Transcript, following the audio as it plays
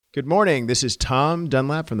Good morning. This is Tom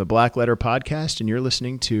Dunlap from the Black Letter Podcast, and you're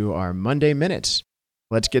listening to our Monday Minutes.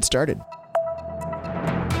 Let's get started.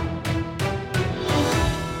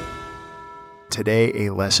 Today,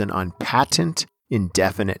 a lesson on patent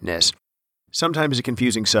indefiniteness. Sometimes a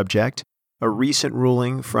confusing subject. A recent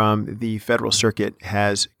ruling from the Federal Circuit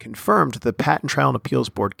has confirmed the Patent Trial and Appeals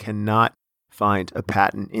Board cannot find a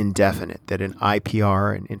patent indefinite, that an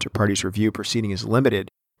IPR, an inter partes review proceeding, is limited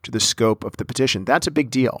to the scope of the petition. That's a big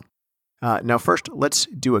deal. Now, first, let's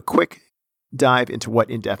do a quick dive into what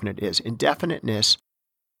indefinite is. Indefiniteness,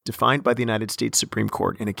 defined by the United States Supreme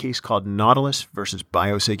Court in a case called Nautilus versus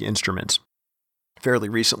Biosig Instruments, fairly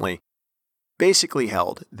recently, basically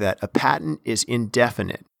held that a patent is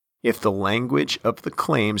indefinite if the language of the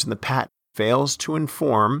claims in the patent fails to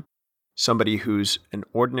inform somebody who's an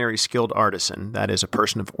ordinary skilled artisan, that is, a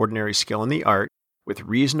person of ordinary skill in the art, with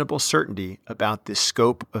reasonable certainty about the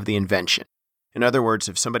scope of the invention. In other words,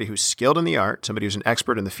 if somebody who's skilled in the art, somebody who's an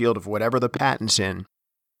expert in the field of whatever the patent's in,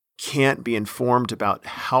 can't be informed about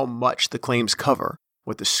how much the claims cover,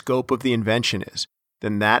 what the scope of the invention is,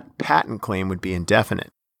 then that patent claim would be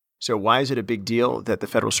indefinite. So why is it a big deal that the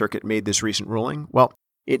Federal Circuit made this recent ruling? Well,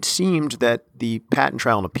 it seemed that the Patent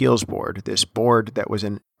Trial and Appeals Board, this board that was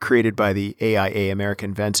created by the AIA,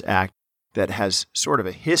 American Invents Act, that has sort of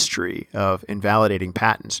a history of invalidating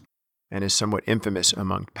patents and is somewhat infamous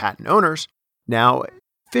among patent owners, now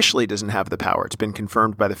officially doesn't have the power. It's been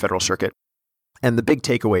confirmed by the Federal Circuit. And the big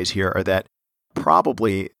takeaways here are that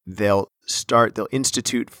probably they'll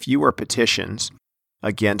institute fewer petitions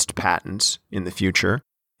against patents in the future.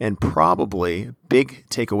 And probably, big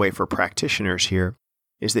takeaway for practitioners here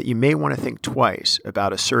is that you may want to think twice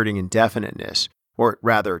about asserting indefiniteness, or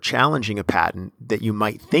rather challenging a patent that you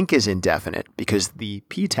might think is indefinite, because the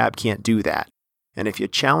PTAB can't do that. And if you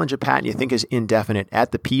challenge a patent you think is indefinite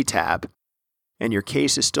at the PTAB, and your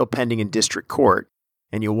case is still pending in district court,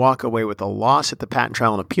 and you walk away with a loss at the Patent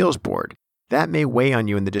Trial and Appeals Board, that may weigh on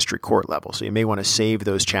you in the district court level. So you may want to save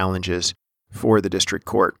those challenges for the district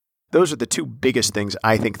court. Those are the two biggest things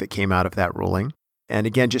I think that came out of that ruling. And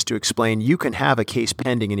again, just to explain, you can have a case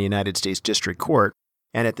pending in the United States District Court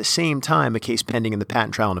and at the same time a case pending in the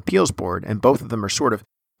Patent Trial and Appeals Board, and both of them are sort of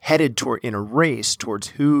headed toward in a race towards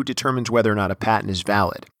who determines whether or not a patent is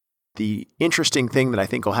valid. The interesting thing that I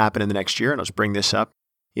think will happen in the next year, and let's bring this up,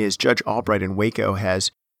 is Judge Albright in Waco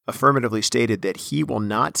has affirmatively stated that he will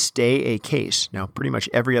not stay a case. Now, pretty much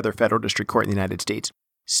every other federal district court in the United States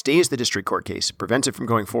stays the district court case, prevents it from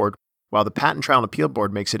going forward, while the Patent Trial and Appeal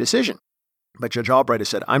Board makes a decision. But Judge Albright has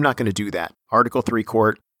said, I'm not going to do that. Article 3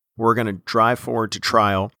 court, we're going to drive forward to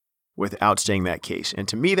trial without staying that case. And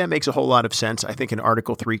to me, that makes a whole lot of sense. I think an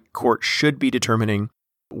Article 3 court should be determining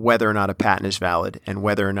whether or not a patent is valid and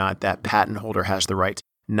whether or not that patent holder has the rights,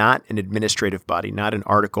 not an administrative body, not an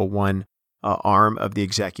Article 1 arm of the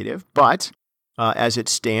executive. But as it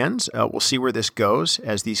stands, we'll see where this goes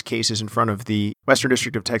as these cases in front of the Western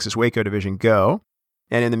District of Texas Waco Division go.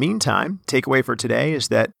 And in the meantime, takeaway for today is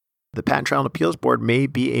that the Patent Trial and Appeals Board may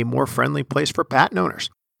be a more friendly place for patent owners.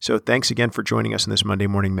 So thanks again for joining us in this Monday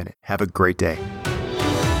Morning Minute. Have a great day.